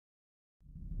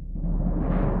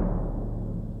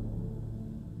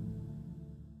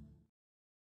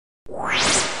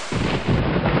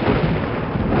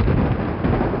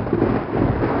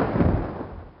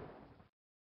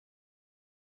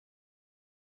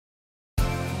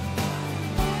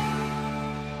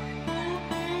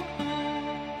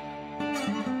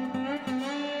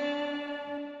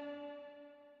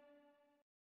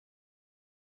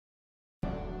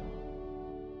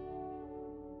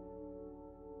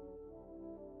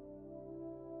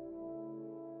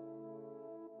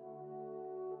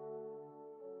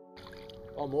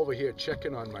I'm over here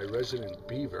checking on my resident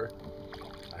beaver.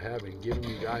 I haven't given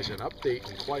you guys an update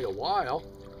in quite a while.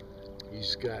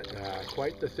 He's got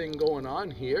quite the thing going on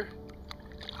here.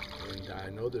 And I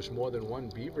know there's more than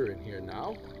one beaver in here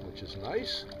now, which is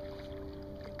nice.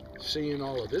 Seeing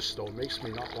all of this though makes me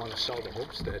not want to sell the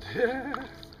homestead.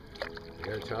 I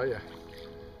gotta tell you,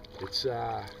 it's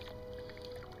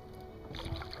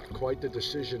quite the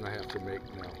decision I have to make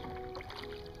now.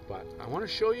 But I want to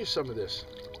show you some of this.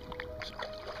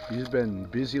 He's been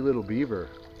busy little beaver.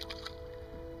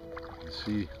 You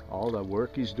see all the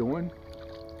work he's doing.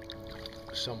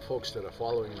 Some folks that are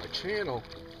following my channel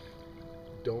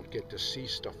don't get to see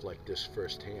stuff like this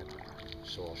firsthand.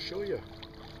 So I'll show you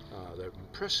the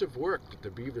impressive work that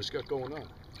the beaver's got going on.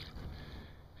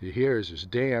 Here is his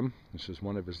dam. This is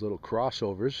one of his little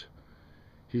crossovers.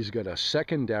 He's got a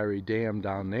secondary dam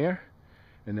down there,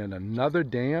 and then another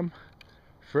dam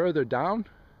further down,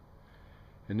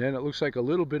 and then it looks like a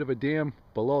little bit of a dam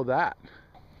below that.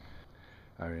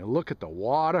 I mean, look at the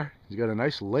water. He's got a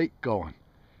nice lake going.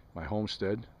 My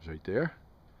homestead is right there.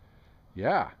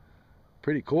 Yeah,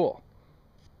 pretty cool.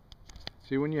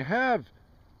 See, when you have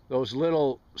those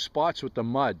little spots with the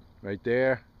mud right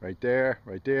there, right there,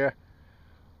 right there,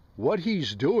 what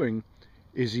he's doing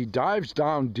is he dives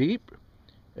down deep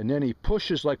and then he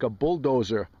pushes like a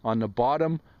bulldozer on the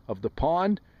bottom of the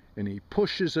pond, and he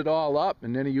pushes it all up,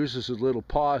 and then he uses his little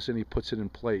paws and he puts it in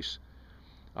place.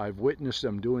 I've witnessed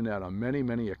them doing that on many,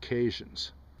 many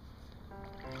occasions.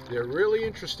 They're really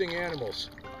interesting animals.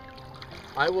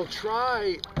 I will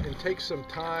try and take some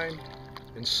time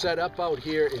and set up out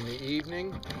here in the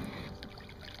evening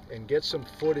and get some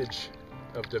footage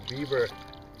of the beaver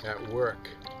at work.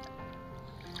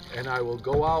 And I will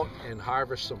go out and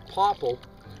harvest some popple,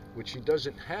 which he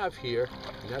doesn't have here,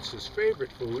 and that's his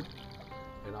favorite food.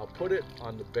 And I'll put it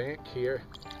on the bank here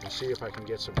and see if I can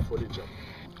get some footage of them.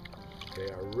 They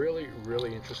are really,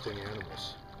 really interesting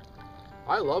animals.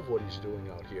 I love what he's doing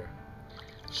out here.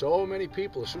 So many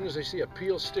people, as soon as they see a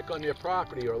peel stick on their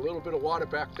property or a little bit of water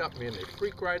backed up, man, they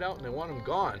freak right out and they want them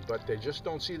gone, but they just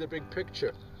don't see the big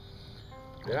picture.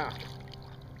 Yeah,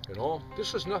 you know,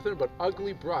 this is nothing but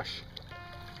ugly brush.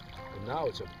 And now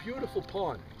it's a beautiful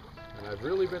pond, and I've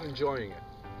really been enjoying it.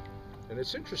 And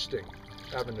it's interesting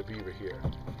having the beaver here.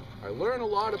 I learn a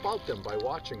lot about them by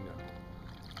watching them.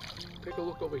 Take a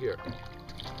look over here.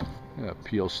 A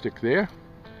peel stick there.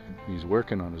 He's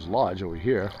working on his lodge over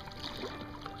here.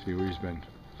 See where he's been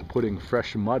putting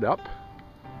fresh mud up.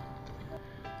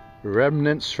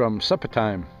 Remnants from supper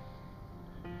time.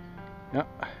 Yeah,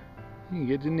 he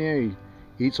gets in there, he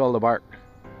eats all the bark.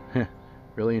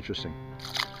 Really interesting.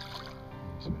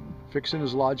 He's been fixing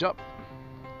his lodge up.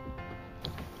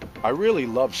 I really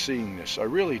love seeing this, I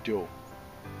really do.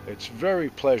 It's very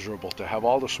pleasurable to have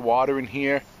all this water in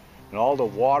here and all the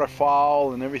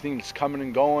waterfowl and everything that's coming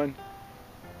and going.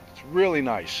 It's really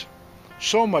nice.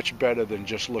 So much better than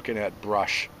just looking at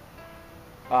brush.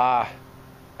 I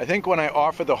think when I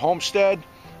offer the homestead,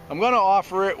 I'm going to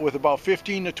offer it with about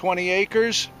 15 to 20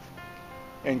 acres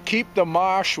and keep the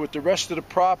marsh with the rest of the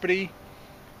property,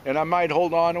 and I might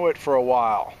hold on to it for a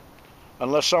while.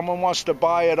 Unless someone wants to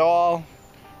buy it all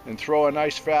and throw a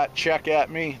nice fat check at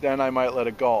me, then I might let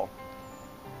it go.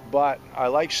 But I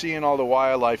like seeing all the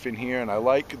wildlife in here, and I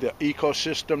like the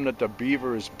ecosystem that the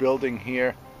beaver is building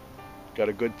here. Got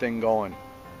a good thing going.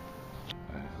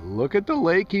 Look at the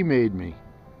lake he made me.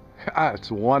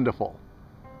 It's wonderful.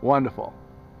 Wonderful.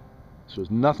 This was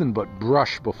nothing but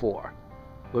brush before.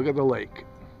 Look at the lake.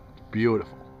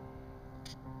 Beautiful.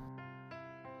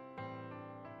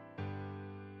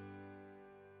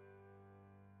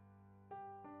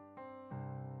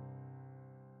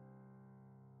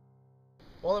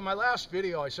 Well, in my last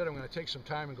video I said I'm going to take some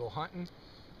time and go hunting.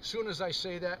 As soon as I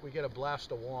say that, we get a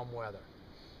blast of warm weather.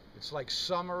 It's like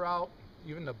summer out,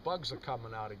 even the bugs are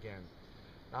coming out again.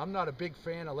 Now, I'm not a big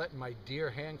fan of letting my deer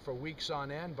hang for weeks on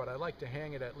end, but I like to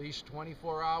hang it at least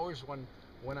 24 hours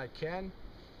when I can.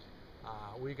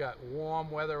 We got warm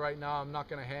weather right now. I'm not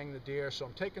going to hang the deer, so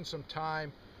I'm taking some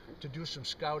time to do some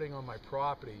scouting on my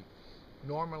property.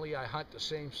 Normally I hunt the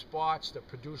same spots that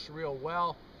produce real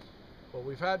well, but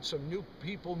we've had some new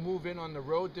people move in on the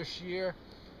road this year.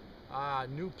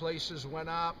 New places went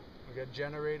up. We got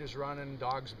generators running,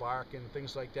 dogs barking,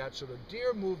 things like that. So the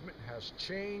deer movement has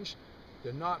changed.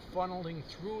 They're not funneling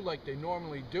through like they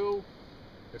normally do.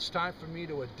 It's time for me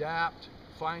to adapt,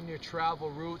 find new travel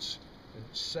routes, and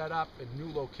set up in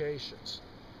new locations.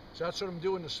 So that's what I'm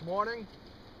doing this morning.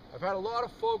 I've had a lot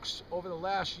of folks over the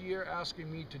last year asking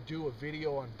me to do a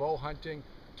video on bow hunting,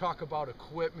 talk about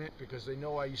equipment because they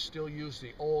know I still use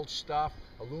the old stuff,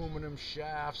 aluminum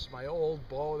shafts, my old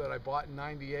bow that I bought in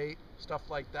 '98, stuff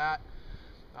like that.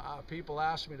 People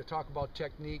ask me to talk about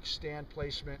technique, stand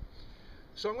placement.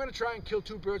 So I'm going to try and kill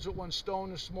two birds with one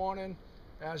stone this morning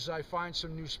as I find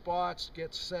some new spots,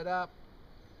 get set up.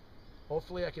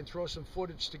 Hopefully I can throw some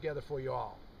footage together for you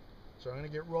all. So I'm going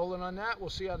to get rolling on that. We'll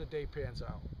see how the day pans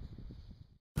out.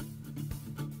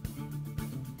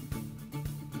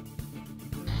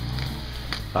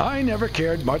 I never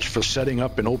cared much for setting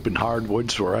up in open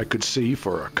hardwoods where I could see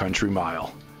for a country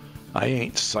mile. I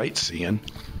ain't sightseeing.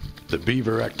 The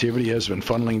beaver activity has been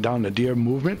funneling down the deer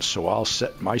movement, so I'll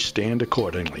set my stand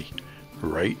accordingly,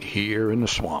 right here in the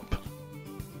swamp.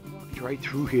 I walked right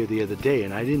through here the other day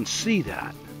and I didn't see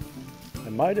that. I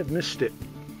might have missed it,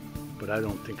 but I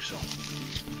don't think so.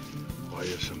 Oh,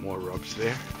 there's some more rubs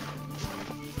there.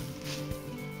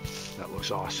 That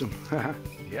looks awesome.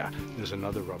 Yeah, there's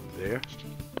another rub there.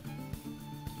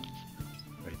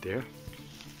 Right there.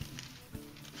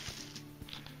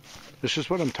 This is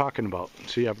what I'm talking about.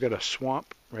 See, I've got a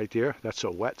swamp right there. That's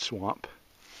a wet swamp.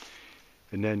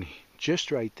 And then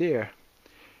just right there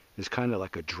is kind of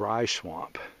like a dry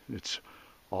swamp. It's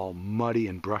all muddy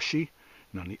and brushy.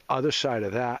 And on the other side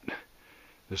of that,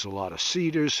 there's a lot of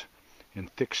cedars and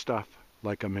thick stuff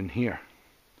like I'm in here.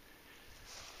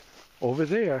 Over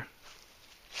there,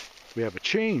 we have a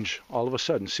change all of a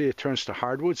sudden. See, it turns to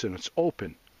hardwoods and it's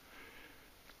open.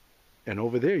 And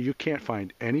over there, you can't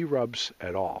find any rubs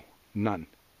at all. None.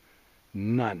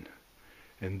 None.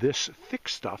 And this thick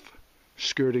stuff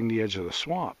skirting the edge of the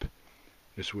swamp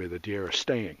is where the deer are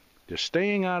staying. They're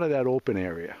staying out of that open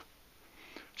area.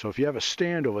 So if you have a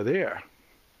stand over there,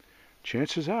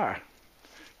 chances are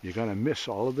you're going to miss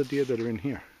all of the deer that are in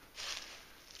here.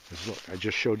 Because look, I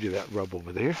just showed you that rub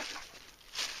over there.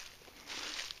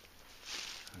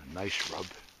 A nice rub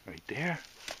right there.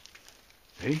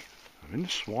 Hey, I'm in the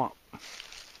swamp.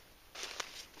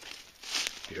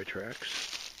 Deer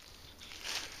tracks.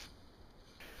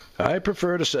 I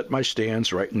prefer to set my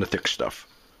stands right in the thick stuff.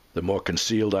 The more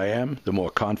concealed I am, the more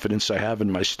confidence I have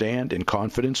in my stand, and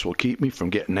confidence will keep me from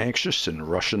getting anxious and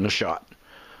rushing the shot.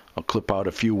 I'll clip out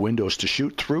a few windows to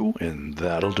shoot through, and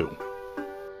that'll do.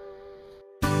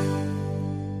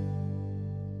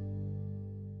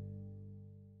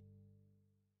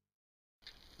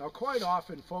 Now, quite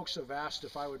often folks have asked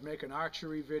if I would make an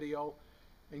archery video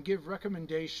and give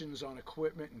recommendations on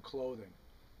equipment and clothing.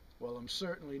 Well, I'm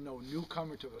certainly no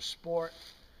newcomer to the sport,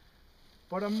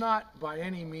 but I'm not by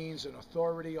any means an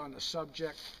authority on the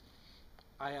subject.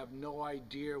 I have no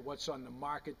idea what's on the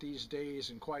market these days,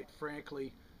 and quite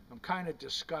frankly, I'm kind of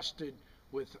disgusted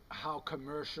with how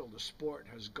commercial the sport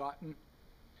has gotten.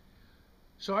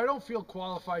 So I don't feel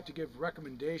qualified to give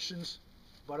recommendations,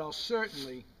 but I'll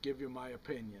certainly give you my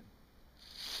opinion.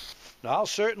 Now, I'll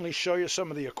certainly show you some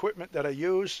of the equipment that I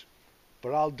use,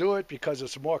 but I'll do it because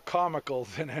it's more comical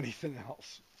than anything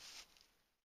else.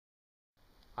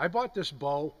 I bought this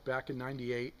bow back in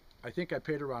 '98. I think I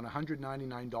paid around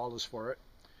 $199 for it.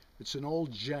 It's an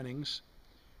old Jennings,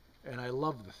 and I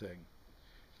love the thing.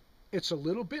 It's a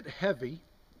little bit heavy,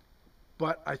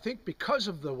 but I think because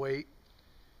of the weight,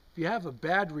 if you have a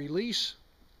bad release,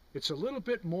 it's a little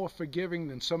bit more forgiving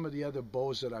than some of the other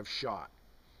bows that I've shot.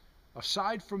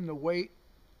 Aside from the weight,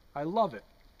 I love it.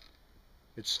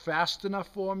 It's fast enough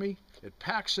for me, it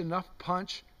packs enough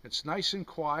punch, it's nice and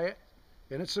quiet,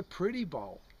 and it's a pretty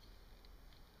bow.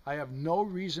 I have no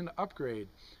reason to upgrade.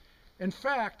 In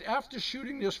fact, after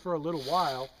shooting this for a little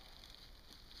while,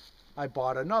 I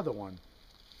bought another one.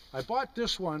 I bought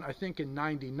this one, I think, in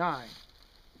 '99.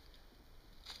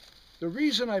 The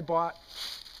reason I bought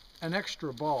an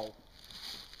extra bow,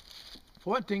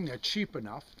 for one thing, they're cheap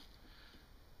enough.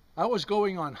 I was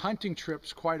going on hunting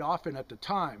trips quite often at the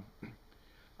time.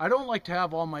 I don't like to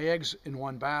have all my eggs in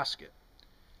one basket.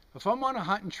 If I'm on a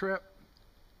hunting trip,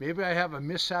 maybe I have a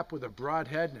mishap with a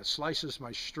broadhead and it slices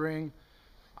my string.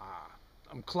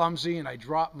 I'm clumsy and I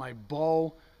drop my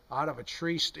bow out of a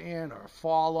tree stand or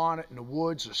fall on it in the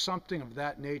woods or something of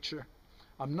that nature.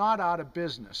 I'm not out of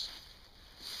business.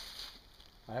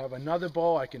 I have another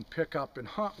bow I can pick up and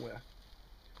hunt with.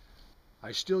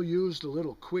 I still use the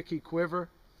little quickie quiver.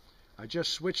 I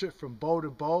just switch it from bow to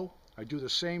bow. I do the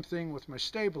same thing with my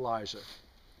stabilizer.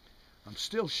 I'm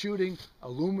still shooting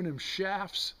aluminum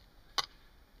shafts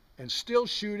and still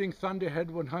shooting Thunderhead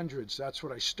 100s. That's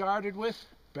what I started with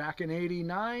back in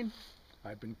 '89.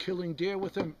 I've been killing deer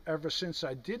with them ever since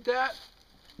I did that.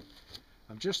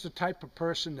 I'm just the type of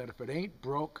person that if it ain't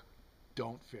broke,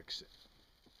 don't fix it.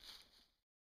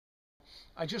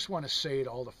 I just want to say to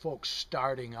all the folks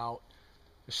starting out,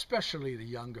 especially the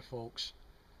younger folks,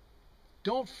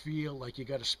 Don't feel like you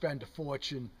got to spend a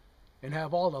fortune and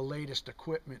have all the latest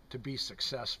equipment to be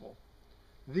successful.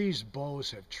 These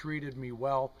bows have treated me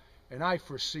well, and I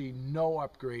foresee no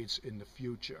upgrades in the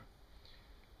future.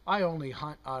 I only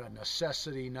hunt out of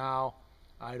necessity now.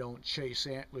 I don't chase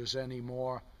antlers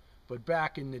anymore, but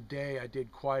back in the day I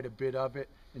did quite a bit of it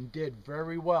and did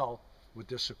very well with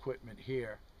this equipment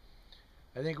here.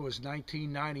 I think it was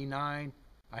 1999.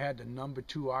 I had the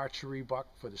 #2 archery buck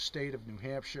for the state of New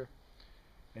Hampshire.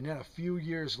 And then a few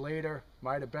years later,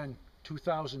 might have been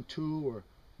 2002 or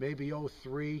maybe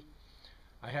 03,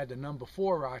 I had the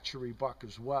 #4 archery buck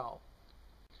as well.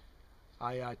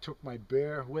 I took my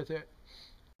bear with it,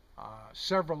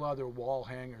 several other wall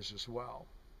hangers as well.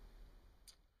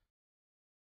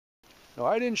 Now,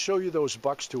 I didn't show you those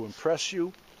bucks to impress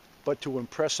you, but to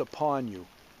impress upon you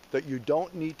that you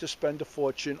don't need to spend a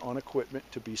fortune on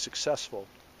equipment to be successful.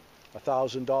 A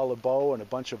 $1,000 bow and a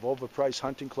bunch of overpriced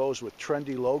hunting clothes with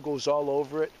trendy logos all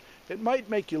over it, it might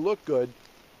make you look good,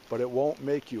 but it won't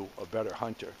make you a better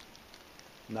hunter.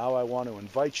 Now I want to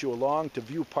invite you along to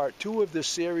view part 2 of this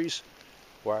series,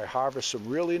 where I harvest some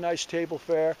really nice table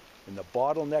fare and the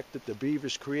bottleneck that the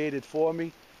Beavers created for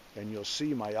me, and you'll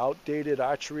see my outdated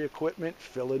archery equipment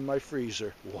fill in my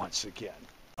freezer once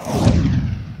again.